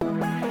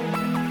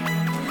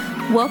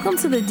Welcome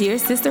to the Dear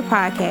Sister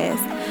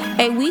Podcast,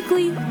 a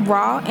weekly,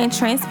 raw, and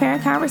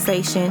transparent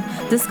conversation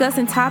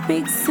discussing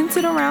topics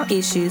centered around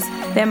issues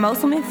that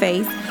most women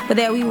face, but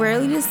that we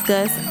rarely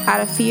discuss out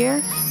of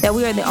fear that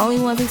we are the only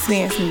ones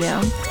experiencing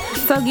them.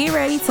 So get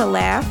ready to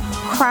laugh,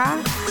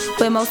 cry,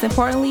 but most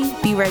importantly,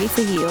 be ready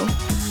to heal.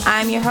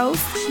 I'm your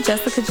host,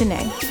 Jessica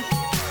Janae.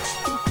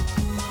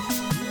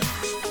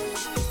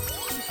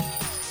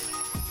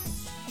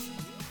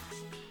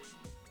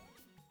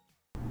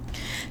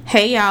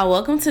 Hey y'all,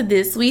 welcome to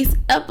this week's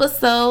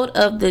episode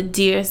of the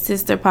Dear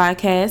Sister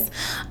Podcast.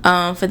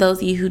 For those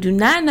of you who do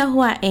not know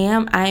who I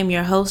am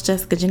your host,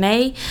 Jessica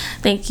Janae.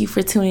 Thank you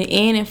for tuning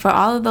in, and for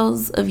all of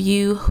those of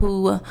you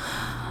who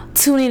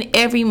tune in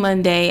every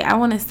Monday, I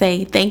want to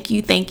say thank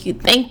you. This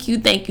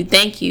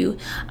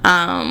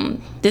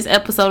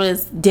episode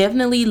is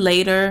definitely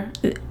later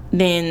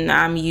than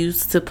I'm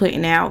used to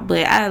putting out,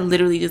 but I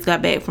literally just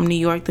got back from New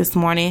York this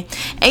morning,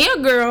 and your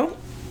girl,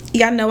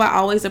 y'all know I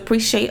always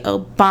appreciate a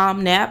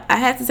bomb nap. I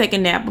had to take a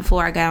nap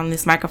before I got on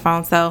this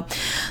microphone, so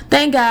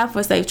thank God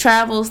for safe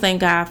travels.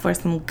 Thank God for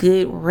some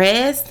good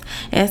rest.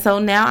 And so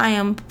now I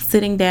am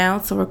sitting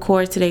down to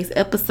record today's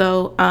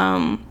episode.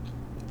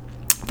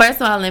 First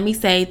of all, let me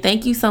say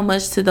thank you so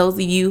much to those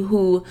of you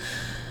who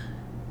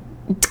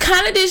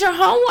kind of did your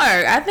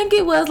homework. I think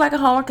it was like a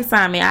homework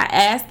assignment. I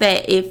asked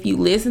that if you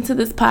listen to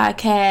this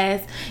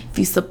podcast, if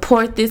you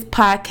support this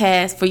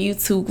podcast, for you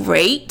to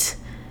rate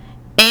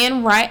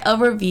and write a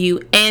review.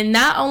 And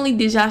not only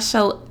did y'all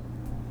show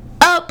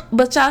up,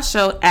 but y'all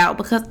showed out,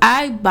 because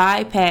I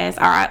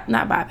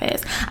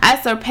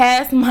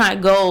surpassed my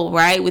goal,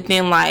 right,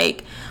 within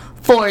like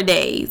 4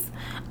 days,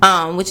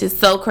 which is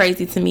so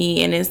crazy to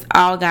me, and it's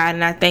all God.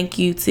 And I thank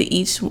you to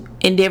each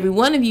and every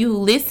one of you who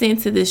listen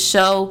to this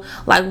show.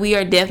 Like, we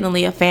are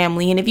definitely a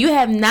family. And if you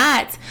have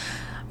not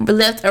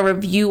left a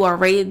review or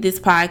rated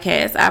this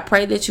podcast, I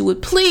pray that you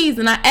would please,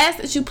 and I ask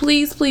that you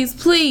please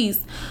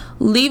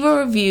leave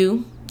a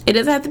review. It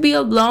doesn't have to be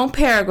a long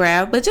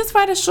paragraph, but just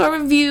write a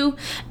short review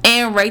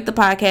and rate the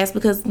podcast,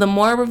 because the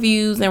more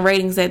reviews and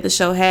ratings that the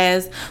show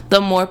has, the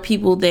more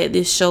people that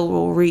this show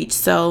will reach.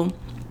 So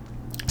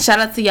shout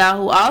out to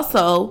y'all who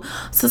also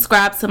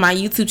subscribe to my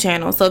YouTube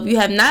channel. So if you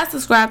have not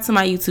subscribed to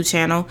my YouTube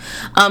channel,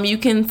 you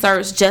can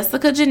search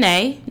Jessica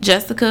Janae,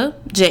 Jessica,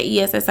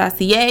 Jessica,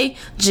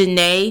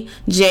 Janae,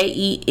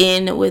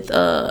 Jen with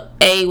a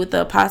with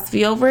the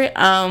apostrophe over it.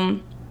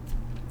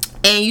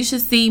 And you should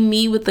see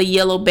me with a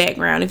yellow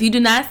background. If you do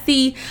not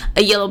see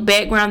a yellow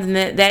background,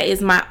 then that is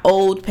my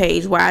old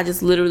page, where I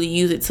just literally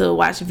use it to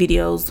watch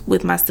videos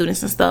with my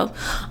students and stuff,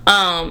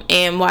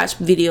 and watch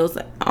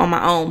videos on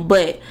my own.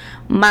 But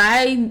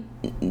my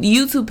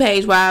YouTube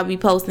page, where I'll be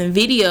posting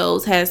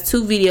videos, has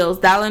 2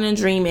 videos, Dollar and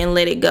Dream and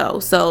Let It Go.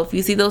 So if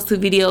you see those 2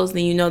 videos,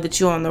 then you know that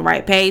you're on the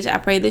right page. I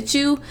pray that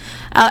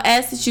I'll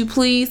ask that you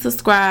please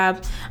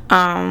subscribe,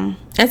 and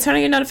turn on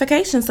your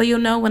notifications so you'll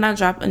know when I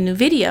drop a new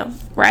video,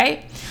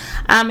 right?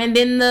 And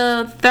then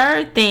the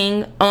third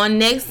thing, on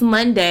next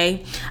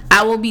Monday,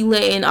 I will be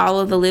letting all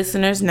of the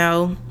listeners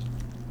know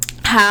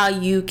how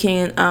you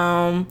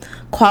can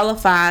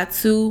qualify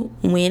to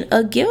win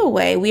a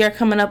giveaway. We are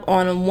coming up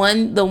on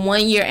the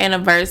 1 year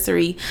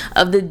anniversary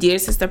of the Dear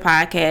Sister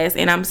Podcast,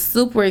 and I'm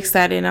super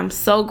excited and I'm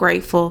so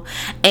grateful.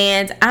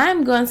 And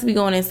I'm going to be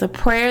going into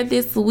prayer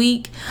this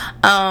week,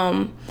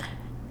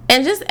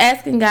 and just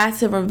asking God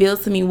to reveal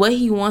to me what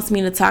He wants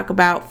me to talk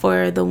about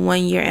for the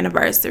 1 year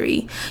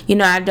anniversary. You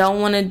know, I don't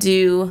want to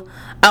do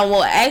I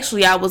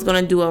was going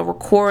to do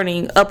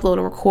upload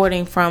a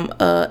recording from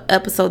a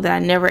episode that I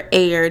never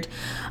aired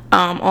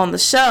on the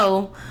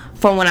show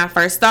from when I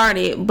first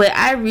started. But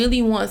I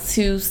really want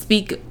to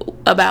speak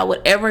about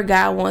whatever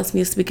God wants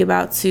me to speak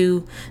about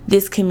to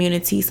this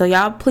community. So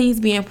y'all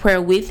please be in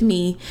prayer with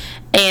me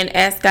and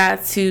ask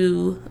God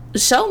to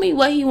show me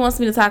what He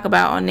wants me to talk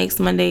about on next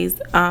Monday's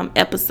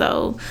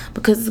episode,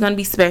 because it's going to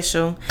be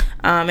special,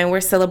 and we're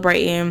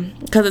celebrating,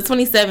 because the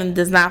 27th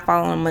does not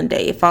fall on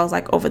Monday. It falls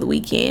like over the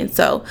weekend,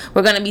 so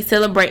we're going to be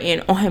celebrating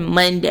on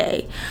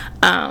Monday.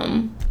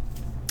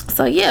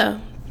 So yeah,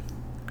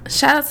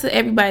 shout out to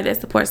everybody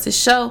that supports the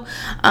show.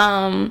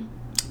 So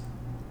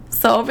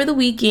over the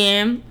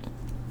weekend,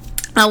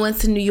 I went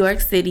to New York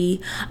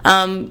City.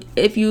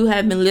 If you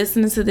have been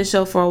listening to the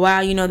show for a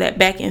while, you know that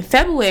back in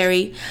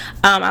February,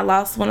 I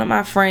lost one of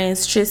my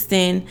friends,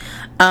 Tristan.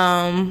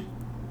 I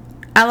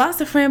lost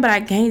a friend, but I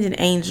gained an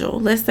angel.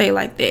 Let's say it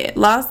like that.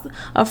 Lost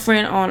a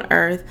friend on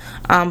earth,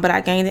 but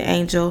I gained an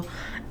angel.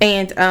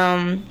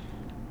 And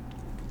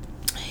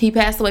he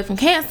passed away from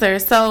cancer.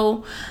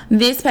 So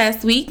this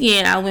past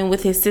weekend, I went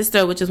with his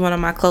sister, which is one of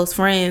my close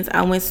friends.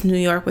 I went to New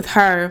York with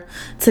her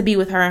to be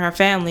with her and her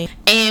family,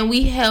 and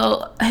we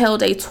held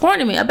a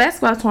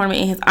basketball tournament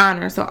in his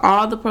honor. So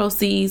all the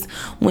proceeds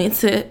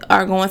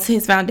are going to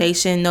his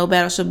foundation. No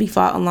battle shall be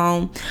fought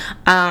alone.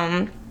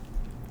 And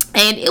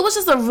it was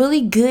just a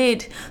really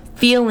good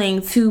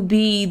feeling to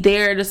be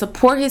there to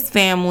support his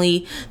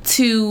family,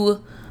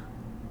 to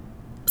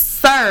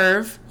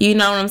serve, you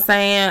know what I'm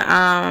saying?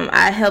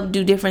 I helped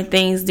do different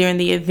things during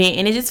the event,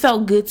 and it just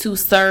felt good to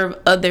serve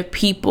other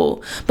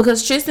people,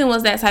 because Tristan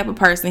was that type of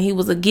person. He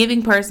was a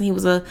giving person. He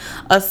was a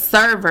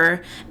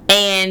server,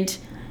 and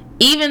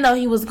even though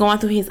he was going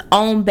through his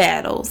own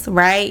battles,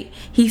 right,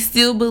 he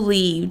still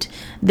believed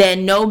that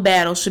no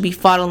battle should be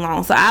fought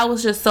alone. So I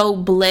was just so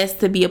blessed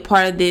to be a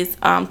part of this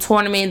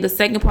tournament. The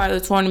second part of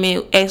the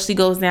tournament actually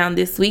goes down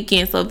this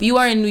weekend. So if you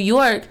are in New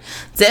York,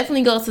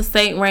 definitely go to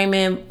St.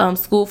 Raymond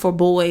School for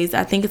Boys.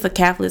 I think it's a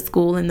Catholic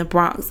school in the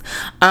Bronx.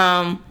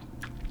 And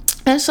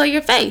show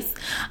your face.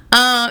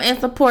 And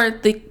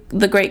support the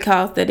great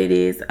cause that it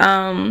is.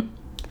 On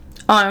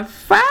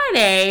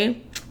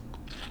Friday...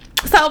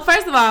 So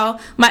first of all,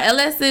 my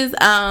LS's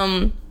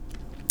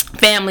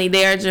family,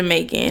 they're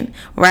Jamaican,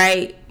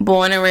 right?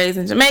 Born and raised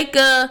in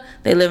Jamaica.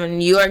 They live in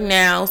New York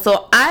now.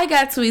 So I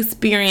got to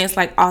experience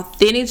like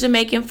authentic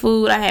Jamaican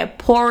food. I had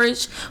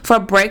porridge for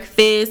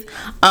breakfast,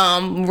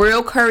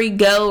 real curry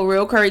goat,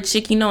 real curry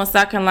chicken. You know, in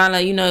South Carolina,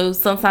 you know,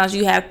 sometimes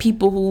you have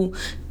people who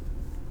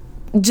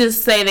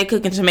just say they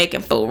cooking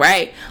Jamaican food,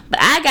 right? But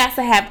I got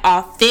to have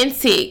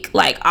authentic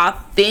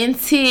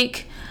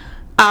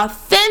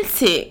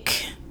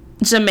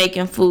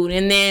Jamaican food.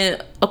 And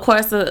then of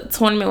course the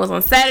tournament was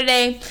on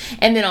Saturday,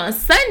 and then on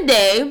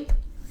Sunday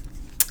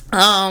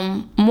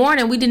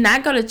morning we did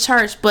not go to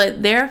church,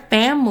 but their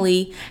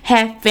family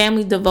had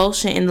family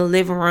devotion in the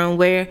living room,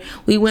 where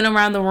we went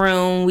around the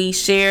room, we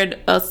shared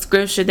a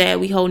scripture that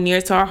we hold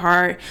near to our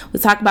heart, we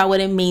talked about what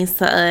it means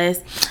to us.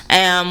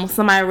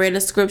 Somebody read a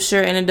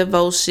scripture and a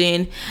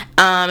devotion,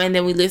 and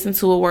then we listened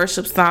to a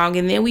worship song,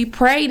 and then we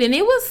prayed, and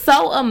it was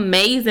so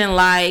amazing.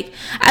 Like,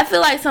 I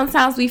feel like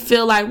sometimes we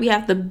feel like we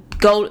have to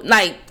go,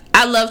 like,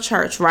 I love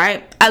church,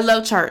 right? I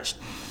love church,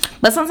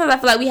 but sometimes I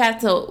feel like we have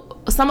to,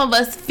 some of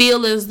us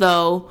feel as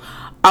though,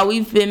 or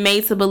we've been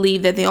made to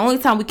believe that the only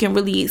time we can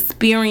really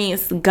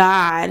experience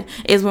God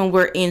is when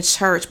we're in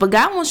church. But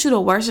God wants you to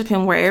worship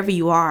him wherever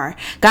you are.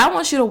 God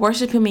wants you to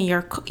worship him in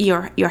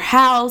your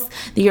house,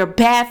 your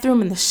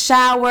bathroom, in the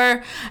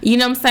shower. You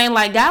know what I'm saying?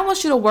 Like, God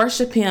wants you to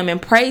worship him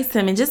and praise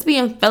him and just be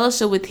in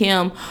fellowship with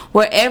him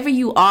wherever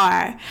you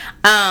are.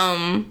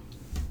 And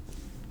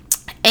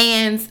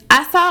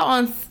I saw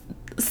on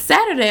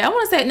Saturday,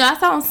 I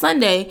saw on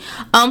Sunday,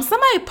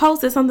 somebody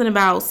posted something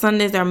about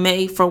Sundays are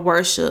made for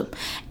worship,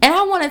 and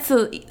I wanted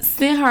to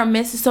send her a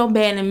message so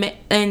bad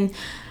and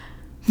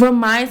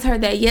remind her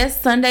that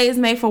yes, Sunday is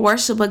made for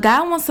worship, but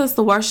God wants us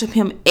to worship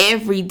him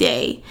every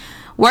day.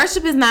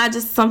 Worship is not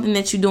just something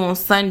that you do on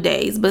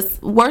Sundays, but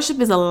worship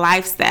is a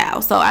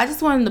lifestyle. So I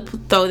just wanted to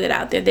throw that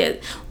out there,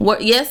 that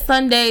yes,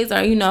 Sundays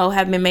are,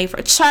 have been made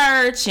for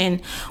church and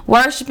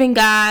worshiping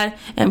God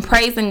and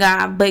praising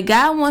God, but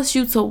God wants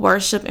you to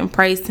worship and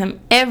praise him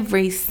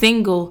every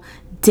single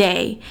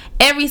day.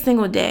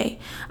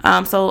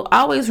 So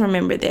always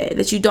remember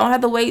that you don't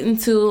have to wait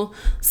until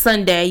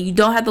Sunday. You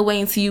don't have to wait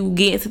until you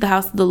get into the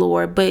house of the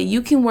Lord, but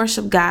you can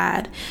worship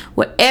God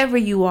wherever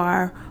you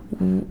are,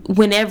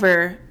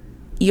 whenever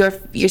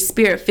your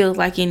spirit feels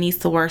like it needs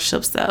to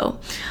worship. So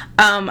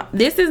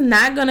this is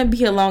not gonna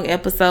be a long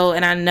episode,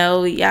 and I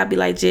know y'all be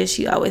like, Jess,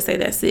 you always say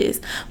that,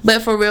 sis,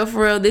 but for real,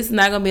 this is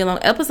not gonna be a long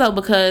episode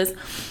because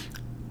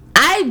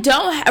I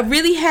don't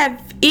really have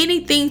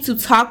anything to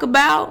talk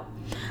about,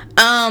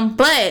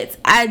 but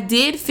I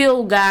did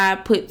feel God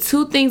put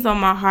two things on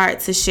my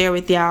heart to share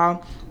with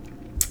y'all.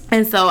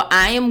 And so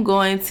I am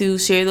going to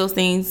share those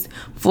things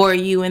for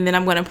you, and then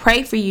I'm going to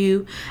pray for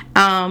you,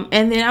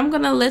 and then I'm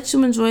going to let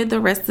you enjoy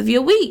the rest of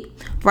your week,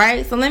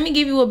 right? So let me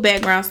give you a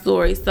background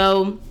story.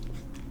 So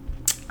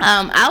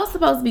I was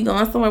supposed to be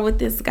going somewhere with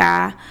this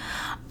guy.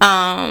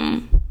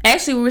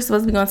 Actually, we were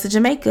supposed to be going to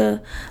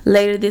Jamaica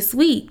later this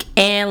week,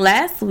 and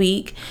last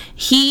week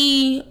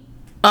he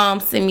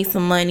sent me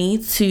some money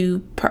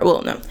to,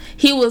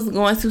 he was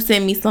going to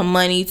send me some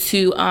money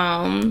to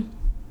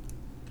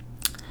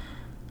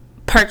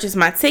purchase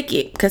my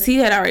ticket, because he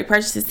had already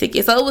purchased his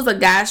ticket. So it was a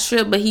guy's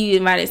trip, but he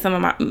invited some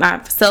of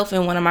myself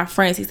and one of my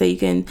friends. He said you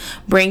can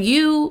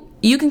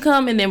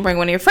come and then bring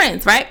one of your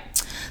friends, right?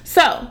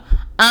 So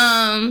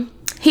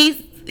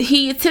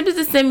he attempted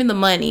to send me the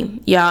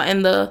money, y'all,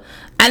 and I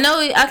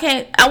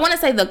want to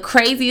say the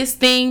craziest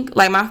thing,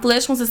 like my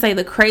flesh wants to say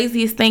the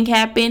craziest thing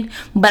happened,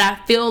 but I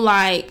feel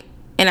like,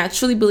 and I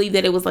truly believe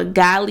that it was a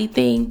godly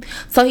thing.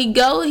 So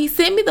he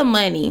sent me the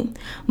money,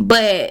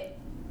 but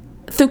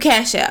through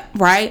Cash App,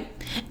 right?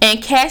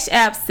 And Cash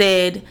App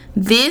said,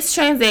 this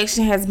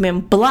transaction has been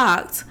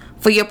blocked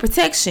for your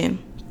protection,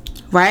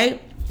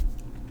 right?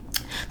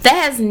 That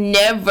has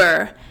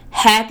never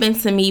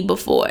happened to me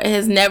before. It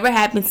has never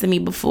happened to me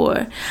before.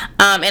 And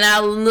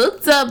I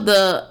looked up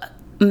the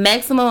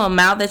maximum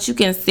amount that you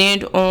can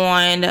send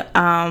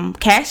on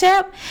Cash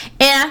App,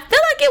 and I feel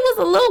like it was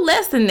a little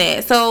less than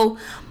that. So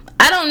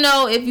I don't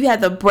know if you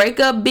had to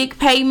break up big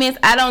payments.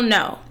 I don't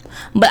know.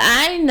 But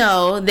I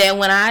know that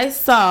when I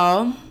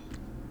saw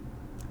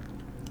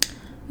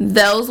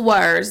those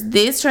words,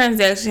 this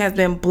transaction has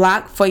been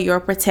blocked for your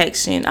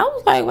protection, I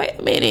was like, wait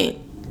a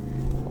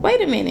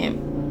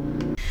minute.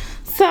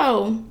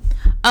 So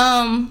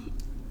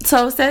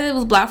So it said it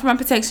was blocked for my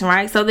protection,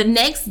 right? So the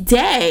next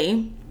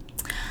day,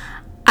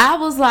 I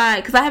was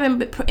like, because I haven't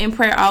been in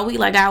prayer all week,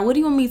 like, God, what do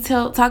you want me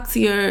to talk to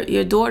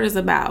your daughters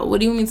about? What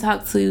do you want me to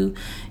talk to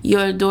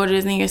your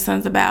daughters and your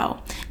sons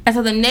about? And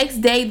so the next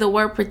day, the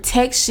word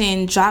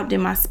protection dropped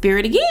in my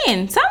spirit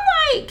again. So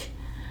I'm like,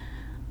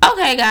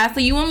 okay, guys,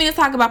 so you want me to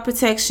talk about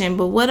protection,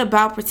 but what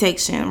about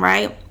protection,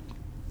 right?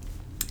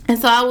 And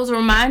so I was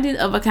reminded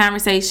of a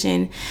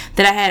conversation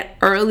that I had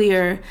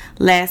earlier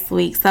last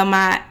week. So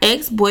my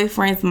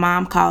ex-boyfriend's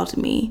mom called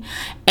me,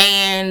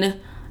 and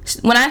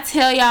when I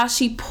tell y'all,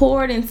 she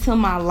poured into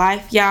my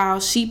life, y'all.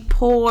 She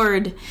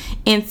poured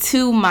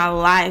into my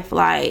life.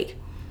 Like,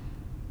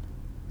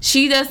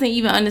 she doesn't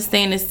even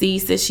understand the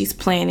seeds that she's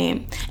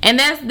planting. And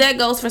that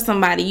goes for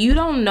somebody. You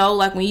don't know,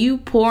 like, when you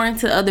pour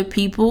into other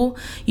people,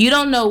 you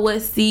don't know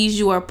what seeds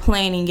you are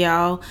planting,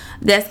 y'all,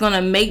 that's going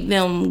to make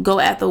them go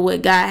after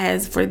what God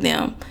has for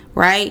them,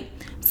 right?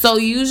 So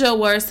use your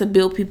words to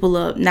build people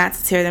up, not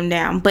to tear them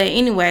down. But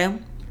anyway,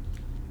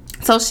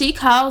 so she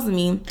calls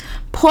me,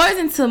 pours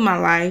into my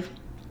life,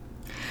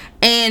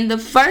 and the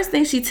first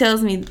thing she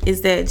tells me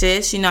is that,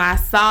 Jess, I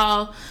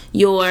saw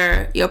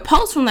your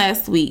post from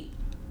last week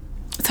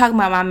talking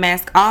about my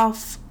mask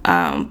off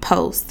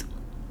post.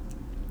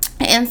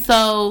 And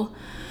so,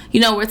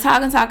 we're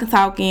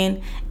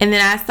talking, and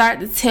then I start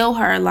to tell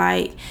her,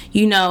 like,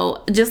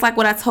 just like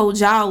what I told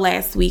y'all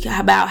last week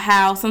about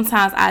how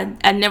sometimes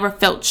I never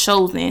felt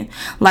chosen,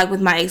 like with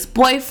my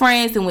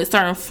ex-boyfriends and with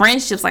certain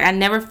friendships, like I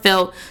never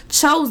felt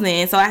chosen.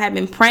 And so I have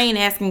been praying,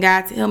 asking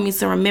God to help me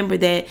to remember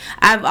that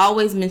I've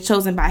always been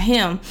chosen by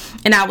Him,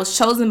 and I was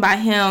chosen by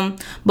Him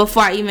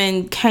before I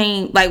even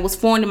was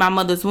formed in my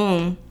mother's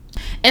womb.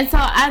 And so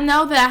I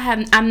know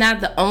that I'm not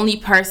the only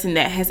person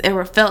that has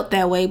ever felt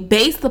that way,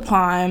 based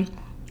upon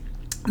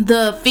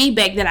the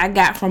feedback that I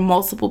got from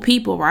multiple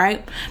people,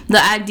 right?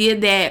 The idea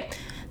that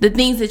the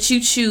things that you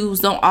choose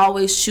don't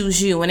always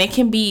choose you, and it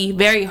can be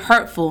very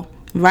hurtful,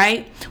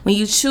 right? When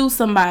you choose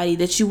somebody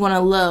that you want to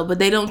love, but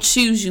they don't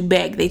choose you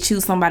back, they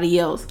choose somebody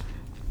else.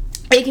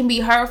 It can be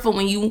hurtful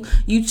when you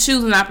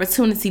choose an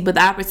opportunity, but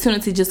the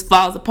opportunity just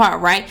falls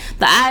apart, right?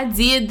 The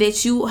idea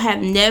that you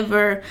have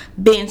never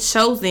been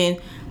chosen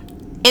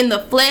in the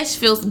flesh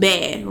feels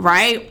bad,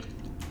 right?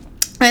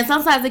 And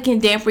sometimes it can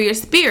dampen your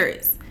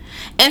spirits.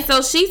 And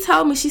so she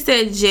told me, she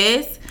said,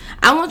 Jess,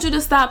 I want you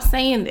to stop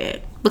saying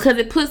that, because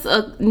it puts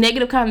a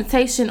negative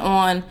connotation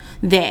on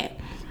that.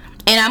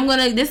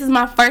 And this is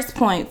my first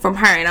point from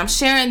her, and I'm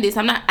sharing this.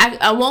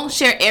 I won't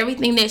share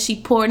everything that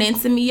she poured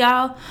into me,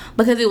 y'all,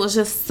 because it was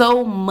just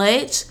so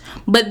much.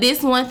 But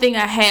this one thing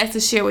I had to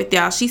share with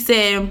y'all. She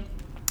said,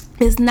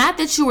 it's not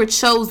that you were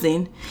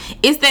chosen.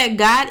 It's that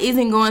God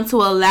isn't going to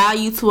allow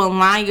you to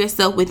align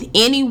yourself with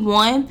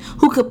anyone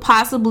who could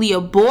possibly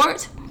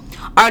abort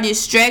or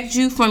distract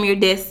you from your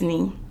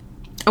destiny.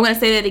 I'm going to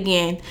say that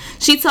again.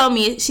 She told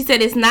me, she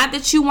said, it's not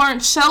that you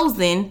weren't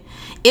chosen.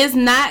 It's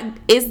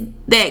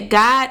that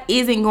God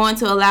isn't going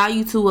to allow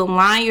you to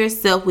align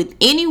yourself with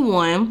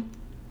anyone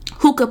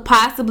who could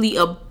possibly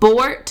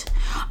abort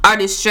or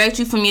distract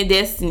you from your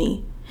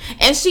destiny.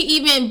 And she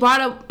even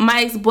brought up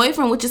my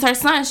ex-boyfriend, which is her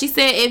son. She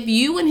said, if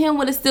you and him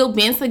would have still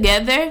been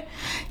together,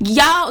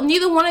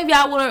 neither one of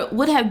y'all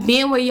would have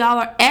been where y'all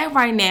are at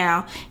right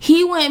now.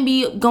 He wouldn't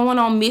be going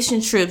on mission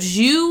trips.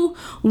 You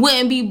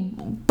wouldn't be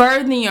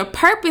birthing your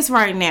purpose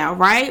right now,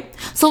 right?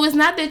 So it's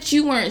not that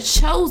you weren't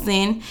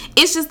chosen.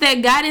 It's just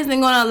that God isn't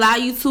going to allow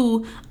you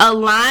to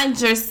align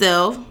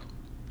yourself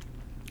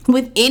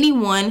with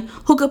anyone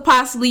who could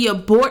possibly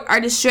abort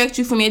or distract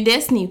you from your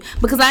destiny.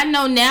 Because I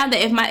know now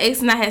that if my ex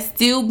and I had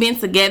still been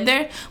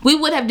together, we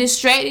would have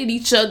distracted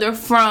each other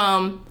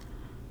from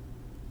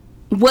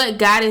what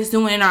God is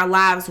doing in our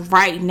lives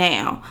right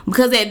now.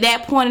 Because at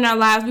that point in our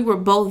lives, we were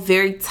both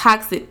very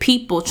toxic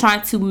people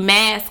trying to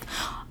mask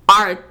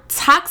our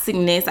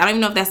toxicness. I don't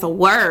even know if that's a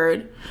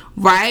word,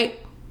 right?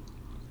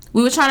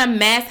 We were trying to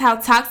mask how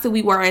toxic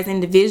we were as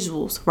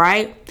individuals,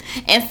 right?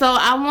 And so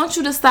I want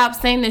you to stop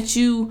saying that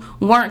you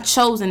weren't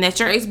chosen, that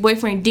your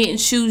ex-boyfriend didn't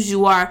choose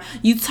you, or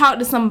you talked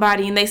to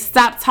somebody and they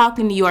stopped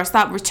talking to you, or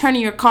stopped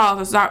returning your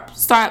calls, or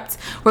stopped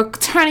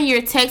returning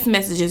your text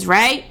messages,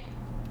 right?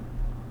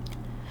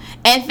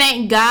 And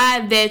thank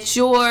God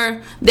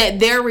that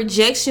their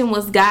rejection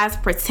was God's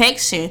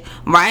protection,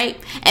 right?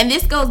 And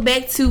this goes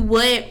back to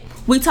what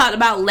we talked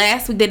about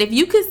last week, that if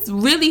you could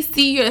really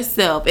see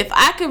yourself, if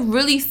I could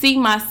really see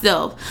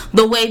myself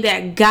the way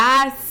that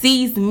God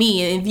sees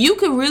me, and if you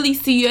could really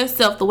see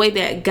yourself the way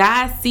that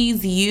God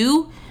sees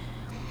you,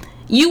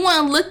 you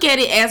wouldn't look at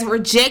it as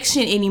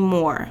rejection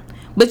anymore,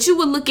 but you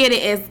would look at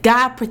it as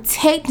God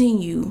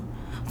protecting you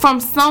from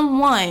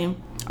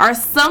someone or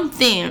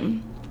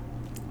something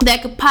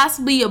that could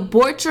possibly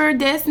abort your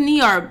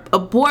destiny or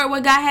abort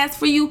what God has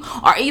for you,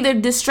 or either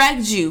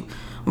distract you,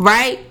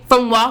 right,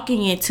 from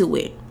walking into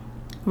it.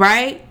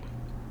 Right?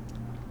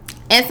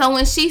 And so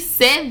when she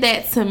said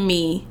that to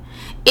me,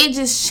 it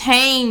just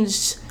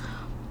changed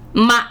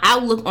my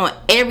outlook on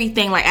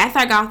everything. Like, after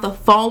I got off the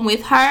phone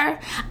with her,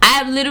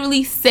 I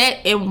literally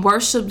sat and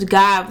worshiped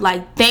God,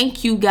 like,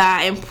 thank you,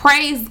 God, and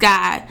praised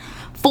God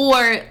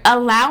for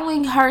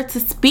allowing her to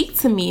speak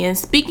to me and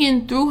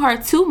speaking through her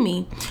to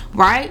me,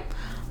 right?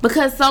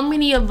 Because so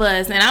many of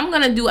us, and I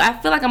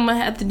feel like I'm going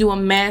to have to do a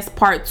mass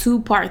part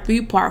 2, part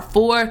 3, part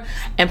 4,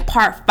 and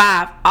part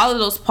 5. All of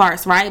those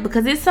parts, right?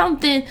 Because it's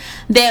something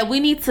that we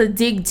need to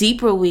dig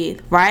deeper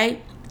with,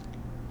 right?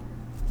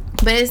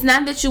 But it's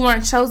not that you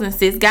weren't chosen,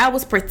 sis. God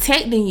was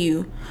protecting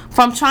you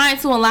from trying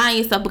to align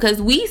yourself. Because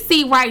we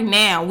see right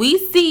now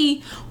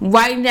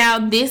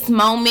this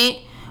moment,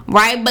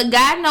 right? But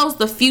God knows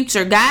the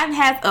future. God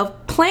has a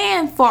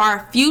plan for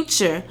our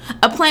future,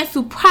 a plan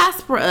to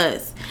prosper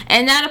us,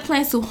 and not a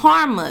plan to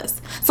harm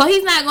us. So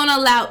he's not going to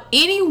allow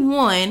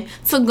anyone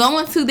to go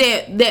into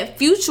that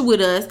future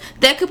with us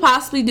that could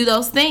possibly do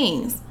those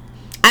things.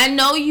 I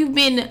know you've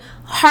been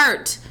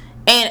hurt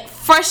and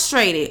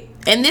frustrated,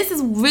 and this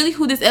is really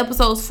who this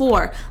episode is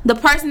for. The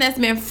person that's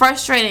been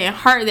frustrated and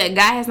hurt that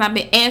God has not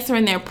been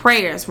answering their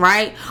prayers,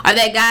 right? Or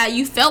that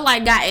you felt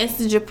like God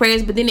answered your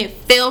prayers, but then it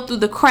fell through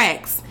the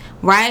cracks,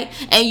 right?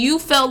 And you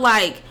felt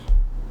like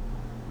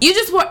you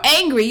just were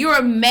angry, you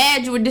were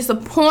mad, you were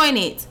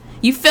disappointed,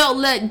 you felt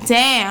let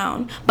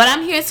down. But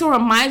I'm here to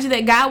remind you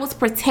that God was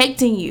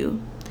protecting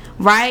you,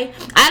 right?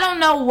 I don't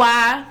know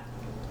why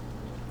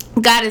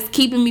God is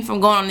keeping me from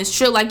going on this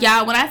trip. Like,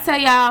 y'all, when I tell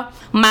y'all,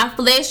 my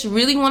flesh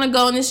really want to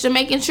go on this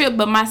Jamaican trip,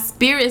 but my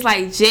spirit is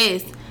like,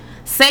 Jess,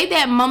 save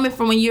that moment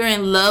for when you're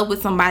in love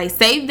with somebody.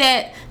 Save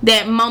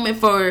that moment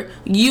for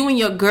you and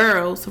your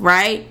girls,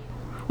 right?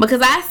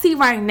 Because I see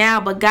right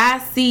now, but God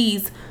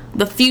sees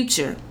the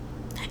future.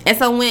 And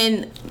so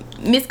when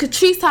Miss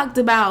Catrice talked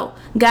about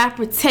God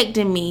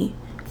protecting me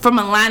from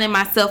aligning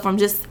myself from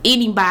just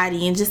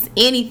anybody and just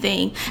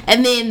anything,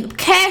 and then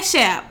Cash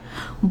App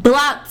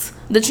blocked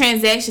the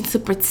transaction to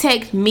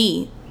protect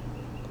me,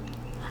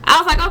 I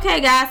was like,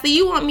 okay, guys, so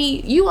you want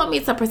me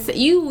to protect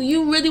you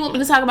really want me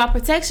to talk about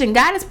protection.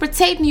 God is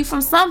protecting you from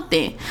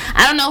something.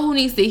 I don't know who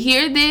needs to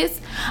hear this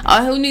or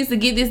who needs to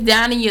get this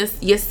down in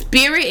your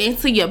spirit,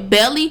 into your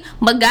belly,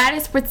 but God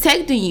is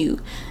protecting you.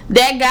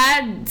 That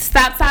God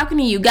stopped talking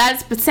to you, God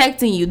is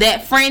protecting you.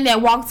 That friend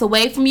that walks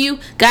away from you,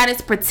 God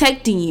is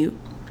protecting you.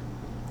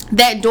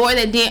 That door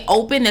that didn't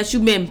open that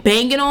you've been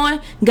banging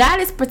on, God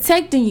is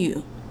protecting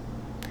you.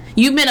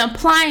 You've been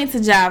applying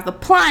to jobs,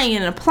 applying,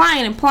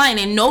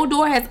 and no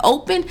door has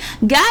opened.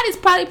 God is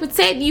probably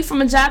protecting you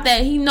from a job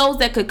that he knows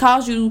that could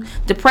cause you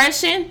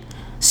depression,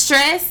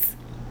 stress,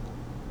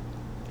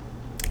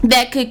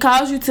 that could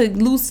cause you to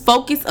lose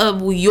focus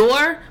of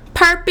your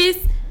purpose,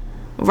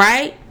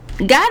 right?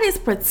 God is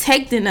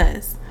protecting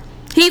us.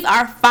 He's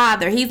our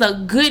father. He's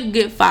a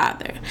good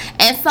father.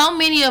 And so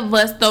many of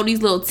us throw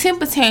these little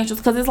temper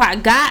tantrums because it's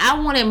like, God,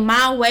 I want it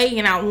my way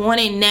and I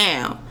want it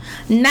now.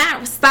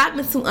 Not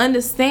stopping to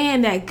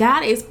understand that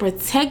God is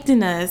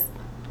protecting us.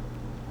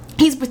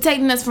 He's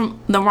protecting us from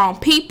the wrong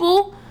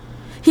people.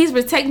 He's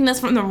protecting us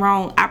from the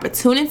wrong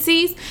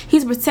opportunities.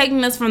 He's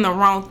protecting us from the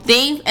wrong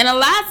things. And a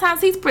lot of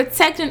times he's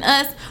protecting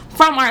us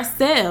from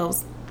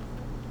ourselves.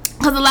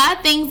 Because a lot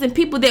of things and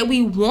people that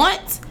we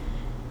want,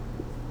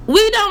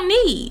 we don't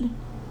need.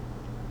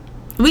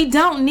 We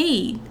don't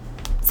need.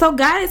 So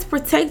God is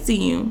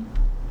protecting you.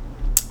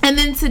 And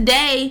then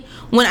today,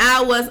 when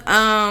I was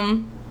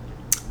on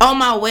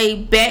my way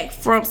back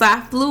so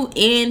I flew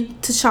in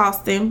to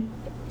Charleston.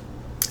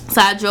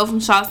 So I drove from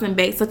Charleston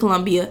back to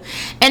Columbia.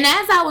 And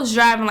as I was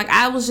driving, like,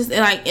 I was just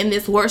in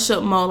this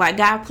worship mode. Like,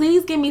 God,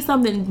 please give me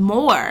something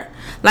more.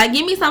 Like,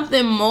 give me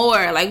something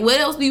more. Like, what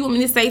else do you want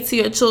me to say to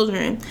your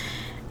children?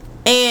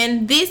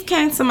 And this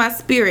came to my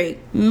spirit.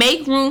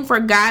 Make room for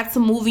God to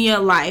move in your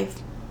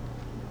life.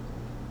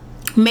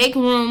 Make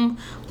room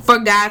for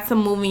God to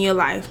move in your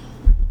life.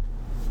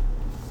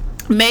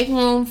 Make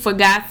room for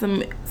God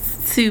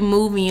to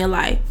move in your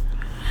life.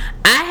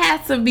 I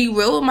had to be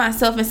real with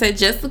myself and say,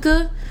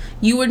 Jessica,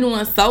 you were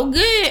doing so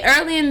good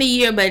early in the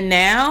year, but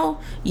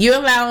now you're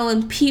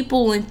allowing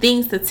people and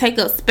things to take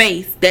up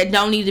space that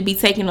don't need to be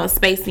taking up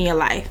space in your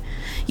life.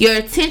 Your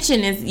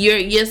attention is,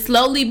 you're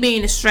slowly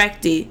being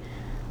distracted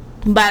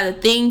by the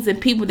things and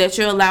people that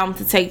you're allowing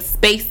to take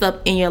space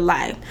up in your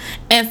life.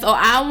 And so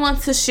I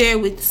want to share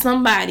with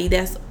somebody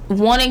that's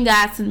wanting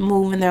God to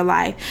move in their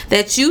life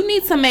that you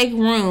need to make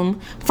room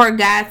for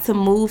God to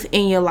move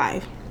in your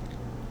life.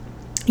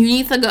 You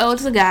need to go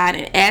to God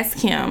and ask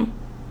him,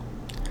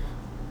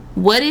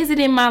 what is it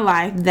in my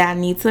life that I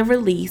need to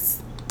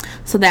release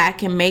so that I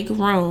can make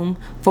room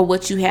for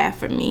what you have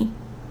for me?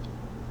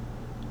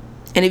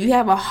 And if you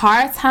have a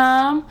hard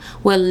time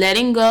with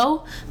letting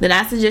go, then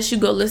I suggest you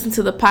go listen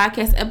to the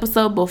podcast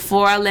episode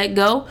Before I Let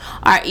Go,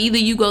 or either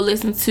you go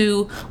listen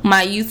to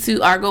my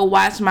YouTube or go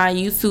watch my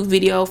YouTube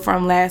video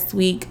from last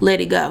week,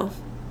 Let It Go.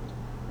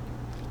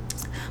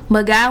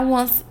 But God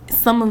wants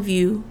some of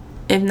you,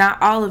 if not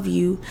all of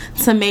you,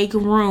 to make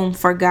room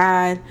for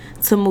God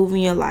to move in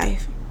your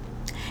life.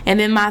 And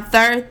then my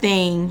third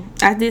thing,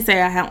 I did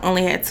say I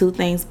only had 2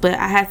 things, but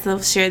I had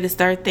to share this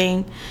third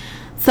thing.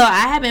 So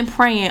I have been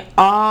praying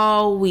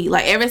all week,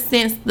 like ever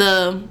since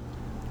ever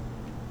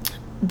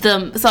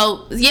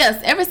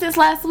since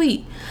last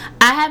week,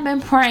 I have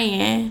been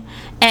praying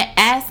and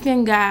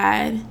asking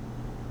God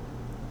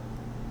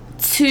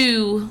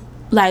to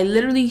like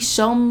literally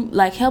show me,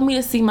 like help me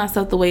to see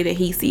myself the way that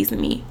he sees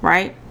me,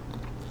 right?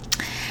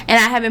 And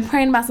I have been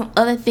praying about some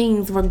other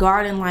things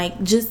regarding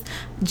like just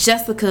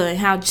Jessica and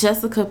how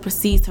Jessica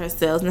perceives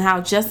herself and how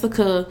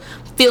Jessica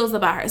feels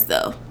about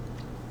herself,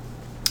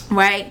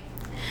 right?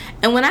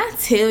 And when I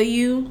tell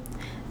you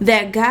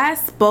that God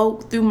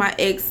spoke through my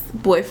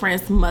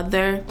ex-boyfriend's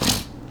mother,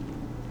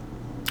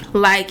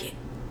 like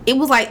it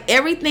was like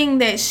everything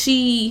that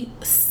she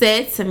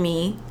said to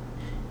me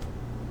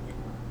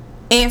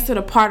answered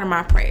a part of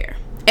my prayer.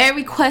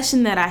 Every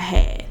question that I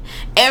had,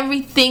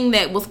 everything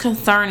that was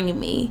concerning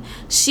me,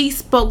 she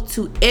spoke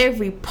to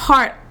every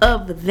part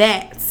of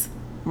that,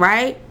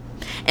 right?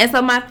 And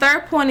so my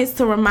third point is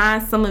to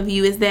remind some of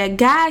you is that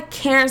God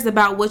cares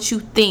about what you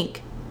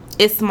think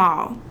is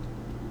small.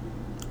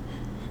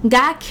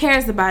 God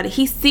cares about it.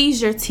 He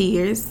sees your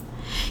tears.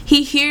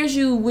 He hears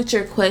you with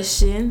your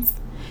questions.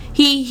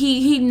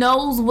 He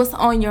knows what's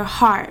on your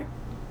heart.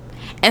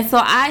 And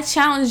so I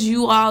challenge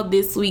you all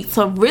this week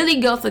to really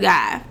go to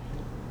God.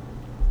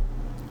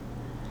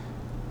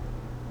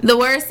 The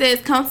word says,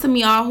 come to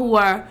me all who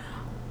are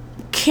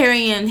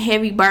carrying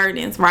heavy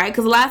burdens, right?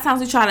 Because a lot of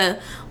times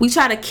we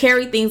try to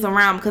carry things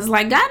around because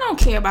like God don't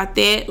care about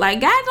that.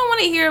 Like God don't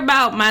want to hear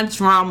about my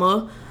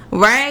drama,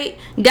 right?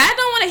 God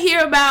don't want to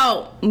hear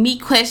about me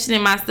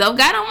questioning myself.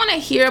 God don't want to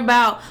hear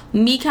about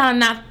me kind of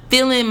not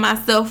feeling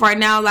myself right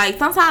now. Like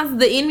sometimes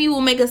the enemy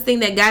will make us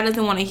think that God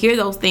doesn't want to hear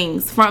those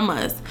things from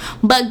us,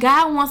 but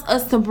God wants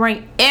us to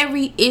bring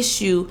every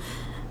issue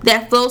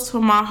that flows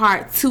from our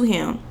heart to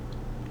him.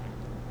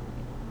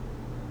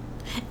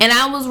 And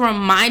I was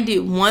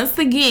reminded once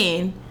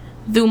again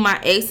through my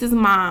ex's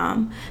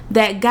mom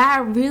that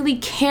God really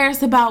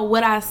cares about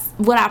what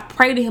I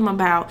pray to him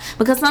about,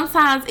 because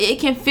sometimes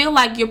it can feel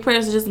like your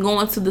prayers are just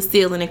going to the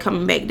ceiling and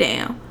coming back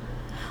down.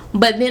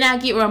 But then I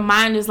get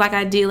reminders like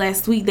I did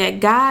last week that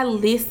God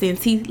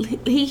listens.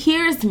 He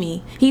hears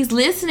me. He's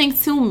listening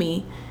to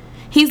me.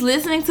 He's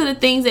listening to the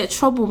things that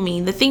trouble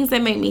me, the things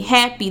that make me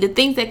happy, the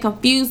things that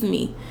confuse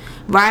me,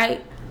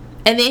 right?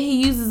 And then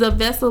he uses a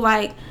vessel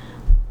like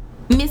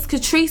Miss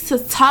Catrice to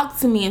talk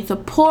to me and to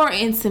pour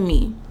into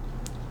me.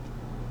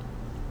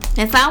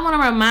 And so I want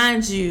to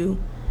remind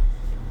you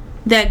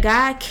that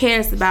God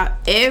cares about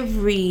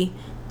every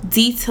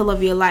detail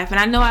of your life. And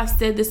I know I've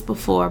said this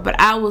before, but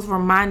I was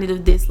reminded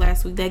of this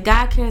last week, that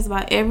God cares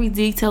about every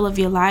detail of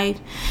your life.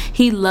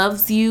 He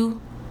loves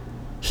you.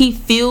 He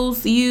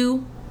feels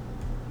you,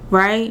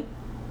 right?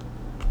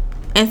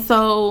 And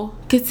so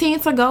continue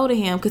to go to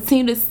him.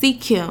 Continue to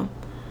seek him.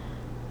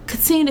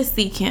 Continue to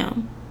seek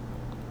him.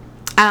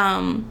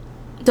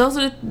 Those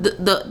were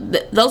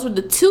those were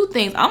the two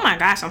things. Oh my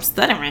gosh, I'm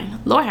stuttering.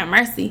 Lord have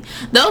mercy.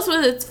 Those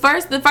were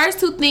the first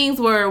two things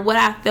were what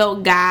I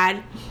felt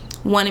God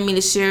wanted me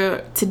to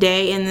share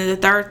today, and then the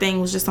third thing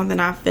was just something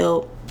I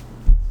felt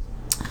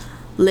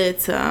led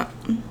to.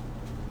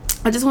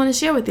 I just want to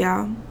share with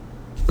y'all.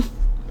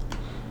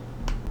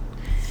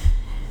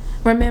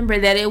 Remember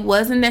that it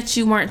wasn't that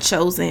you weren't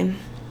chosen.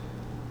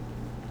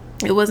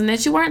 It wasn't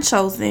that you weren't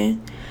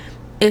chosen.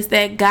 It's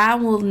that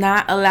God will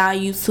not allow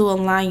you to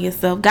align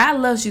yourself. God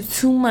loves you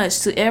too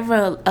much to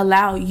ever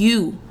allow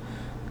you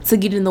to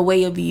get in the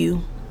way of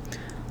you.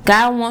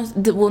 God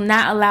will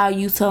not allow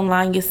you to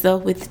align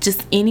yourself with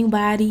just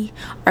anybody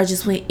or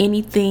just with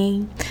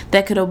anything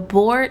that could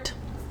abort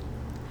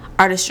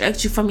or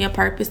distract you from your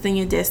purpose and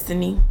your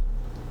destiny.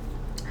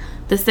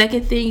 The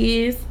second thing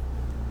is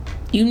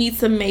you need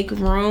to make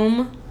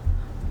room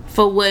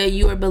for what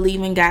you are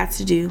believing God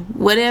to do.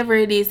 Whatever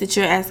it is that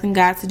you're asking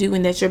God to do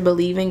and that you're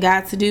believing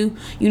God to do,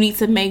 you need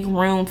to make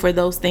room for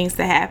those things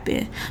to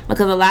happen.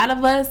 Because a lot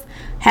of us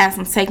have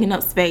some taking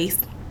up space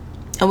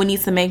and we need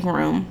to make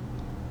room.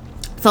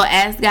 So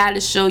ask God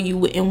to show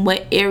you in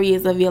what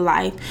areas of your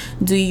life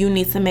do you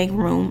need to make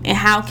room and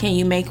how can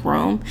you make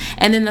room.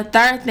 And then the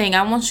third thing,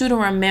 I want you to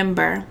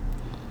remember,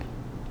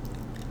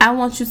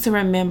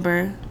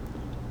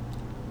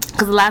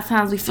 because a lot of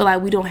times we feel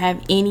like we don't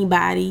have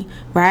anybody,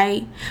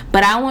 right?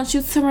 But I want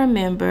you to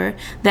remember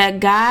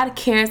that God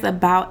cares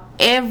about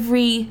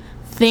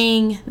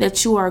everything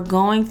that you are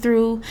going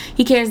through.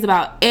 He cares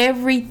about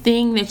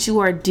everything that you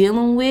are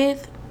dealing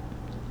with.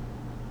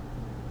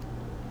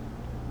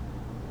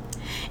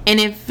 And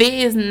if it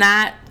is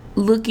not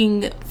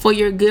looking for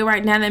your good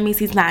right now, that means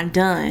he's not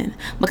done,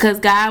 because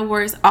God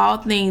works all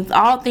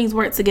things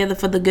work together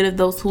for the good of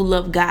those who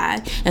love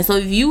God. And so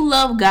if you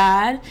love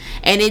God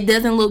and it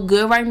doesn't look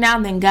good right now,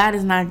 then God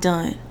is not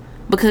done,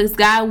 because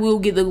God will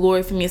get the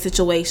glory from your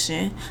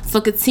situation.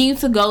 So continue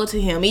to go to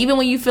him even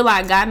when you feel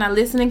like God not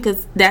listening,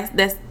 because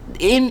the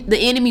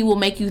enemy will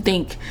make you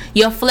think,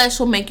 your flesh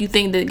will make you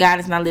think that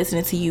God is not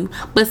listening to you.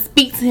 But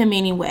speak to him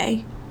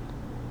anyway.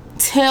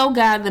 Tell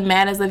God the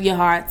matters of your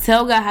heart.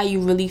 Tell God how you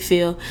really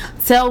feel.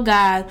 Tell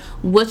God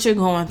what you're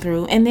going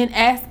through. And then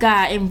ask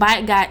God,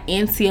 invite God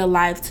into your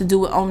life to do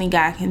what only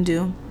God can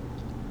do.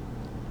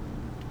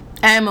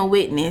 I am a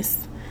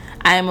witness.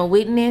 I am a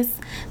witness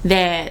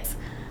that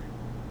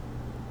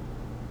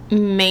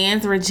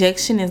man's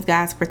rejection is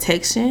God's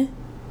protection.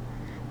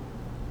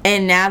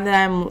 And now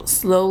that I'm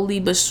slowly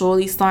but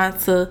surely starting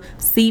to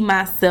see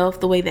myself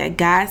the way that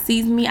God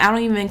sees me, I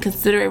don't even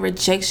consider it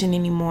rejection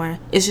anymore.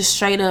 It's just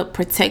straight up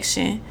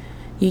protection.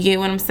 You get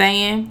what I'm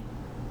saying?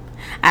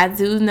 I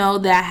do know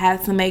that I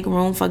have to make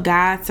room for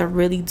God to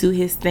really do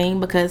his thing,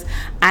 because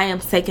I am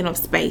taking up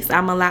space.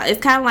 I'm allowed.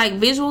 It's kind of like,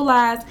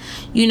 visualize,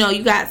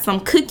 you got some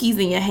cookies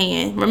in your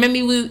hand. Remember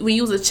when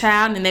you was a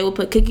child and they would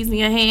put cookies in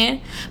your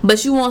hand,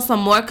 but you want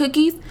some more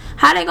cookies?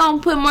 How they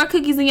gonna put more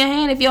cookies in your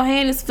hand if your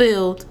hand is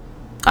filled,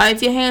 or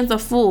if your hands are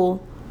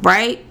full,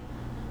 right?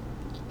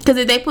 Because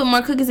if they put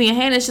more cookies in your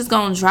hand, it's just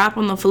gonna drop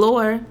on the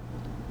floor.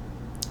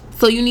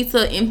 So you need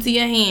to empty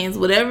your hands.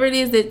 Whatever it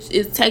is that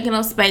is taking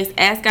up space,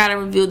 ask God to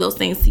reveal those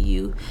things to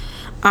you.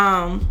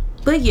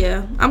 But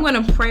yeah, I'm going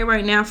to pray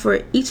right now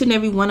for each and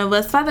every one of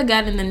us. Father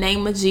God, in the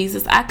name of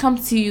Jesus, I come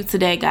to you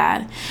today,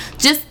 God,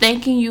 just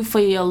thanking you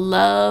for your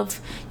love,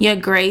 your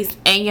grace,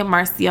 and your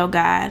mercy, oh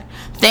God.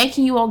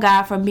 Thanking you, oh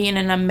God, for being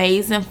an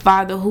amazing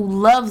Father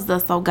who loves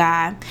us, oh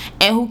God,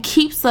 and who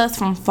keeps us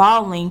from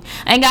falling.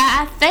 And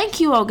God, I thank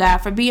you, oh God,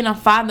 for being a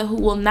Father who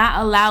will not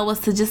allow us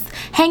to just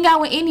hang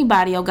out with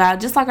anybody, oh God.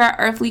 Just like our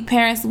earthly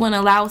parents wouldn't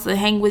allow us to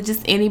hang with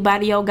just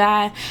anybody, oh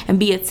God, and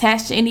be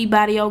attached to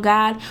anybody, oh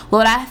God.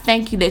 Lord, I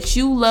thank you that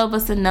you love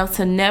us enough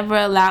to never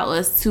allow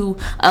us to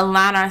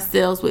align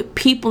ourselves with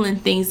people and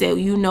things that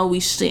we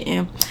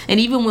shouldn't. And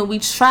even when we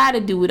try to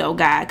do it, oh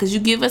God, because you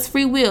give us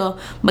free will,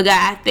 but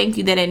God, I thank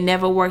you that it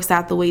never works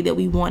out the way that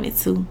we want it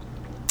to.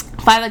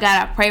 Father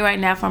God, I pray right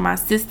now for my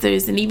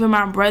sisters and even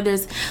my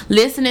brothers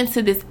listening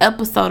to this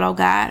episode, oh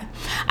God.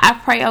 I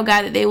pray, oh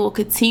God, that they will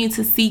continue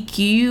to seek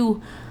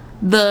you,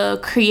 the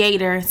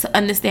Creator, to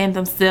understand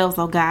themselves,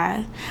 oh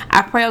God.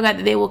 I pray, oh God,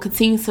 that they will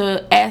continue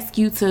to ask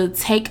you to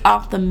take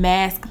off the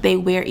mask they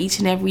wear each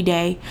and every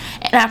day.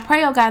 And I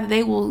pray, oh God, that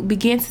they will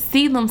begin to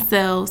see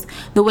themselves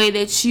the way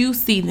that you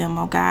see them,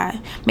 oh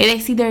God. May they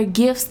see their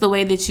gifts the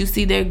way that you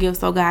see their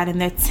gifts, oh God, and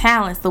their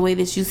talents the way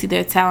that you see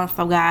their talents,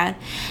 oh God.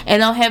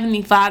 And oh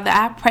Heavenly Father,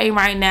 I pray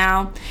right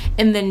now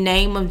in the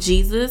name of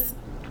Jesus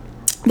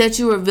that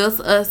you reveal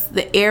to us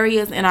the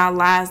areas in our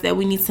lives that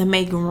we need to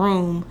make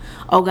room,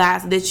 oh God,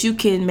 so that you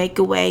can make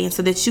a way and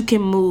so that you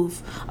can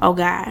move, oh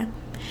God.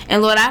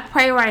 And Lord, I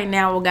pray right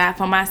now, oh God,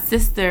 for my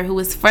sister who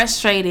is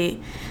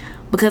frustrated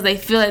because they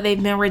feel like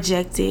they've been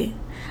rejected.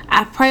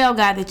 I pray, oh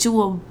God, that you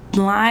will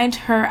blind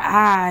her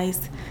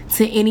eyes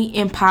to any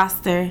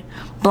imposter,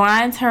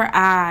 blind her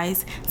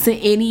eyes to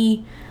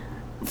any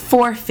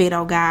forfeit,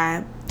 oh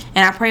God.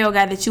 And I pray, oh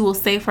God, that you will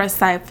save her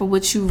sight for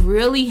what you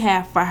really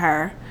have for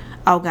her,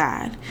 oh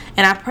God.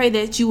 And I pray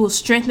that you will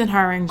strengthen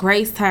her and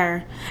grace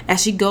her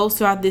as she goes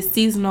throughout this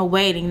season of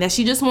waiting, that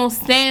she just won't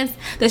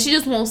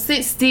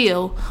sit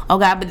still, oh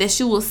God, but that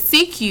she will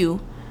seek you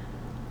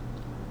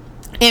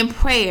in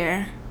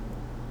prayer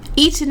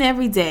each and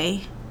every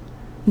day,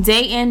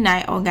 day and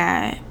night, oh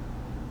God,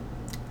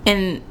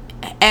 and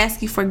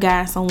ask you for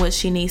guidance on what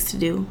she needs to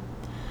do.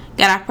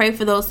 God, I pray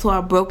for those who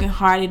are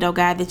brokenhearted, oh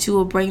God, that you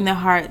will bring their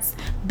hearts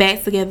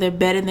back together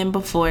better than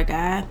before,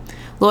 God.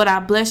 Lord,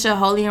 I bless your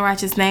holy and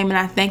righteous name, and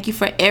I thank you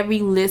for every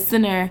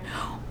listener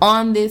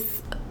on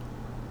this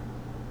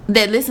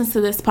that listens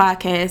to this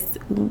podcast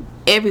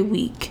every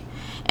week.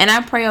 And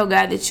I pray, oh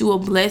God, that you will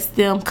bless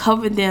them,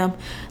 cover them,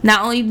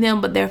 not only them,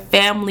 but their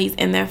families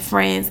and their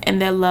friends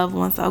and their loved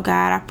ones, oh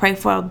God. I pray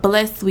for a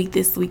blessed week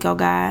this week, oh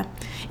God.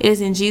 It is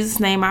in Jesus'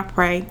 name I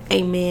pray.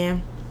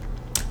 Amen.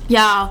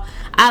 Y'all,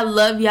 I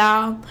love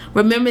y'all.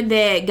 Remember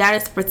that God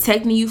is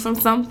protecting you from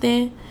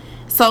something.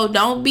 So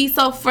don't be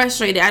so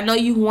frustrated. I know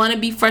you want to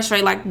be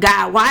frustrated, like,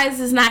 God, why is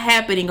this not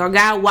happening? Or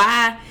God,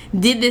 why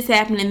did this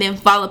happen and then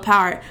fall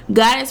apart?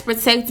 God is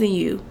protecting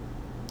you.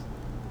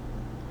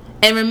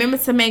 And remember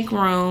to make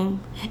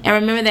room. And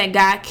remember that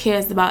God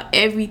cares about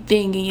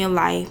everything in your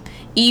life.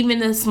 Even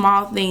the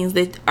small things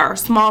that are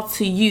small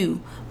to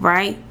you,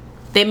 right?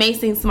 They may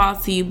seem small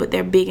to you, but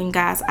they're big in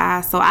God's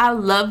eyes. So I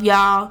love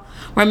y'all.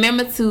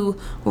 Remember to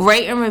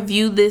rate and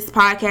review this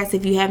podcast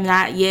if you have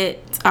not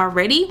yet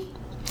already.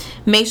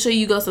 Make sure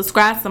you go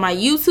subscribe to my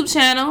YouTube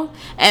channel,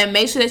 and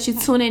make sure that you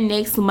tune in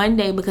next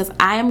Monday, because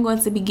I am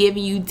going to be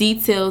giving you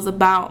details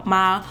about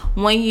my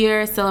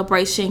 1-year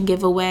celebration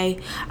giveaway.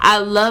 I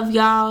love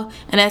y'all,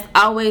 and as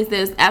always,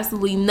 there's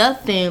absolutely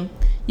nothing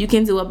you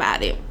can do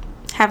about it.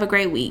 Have a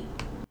great week.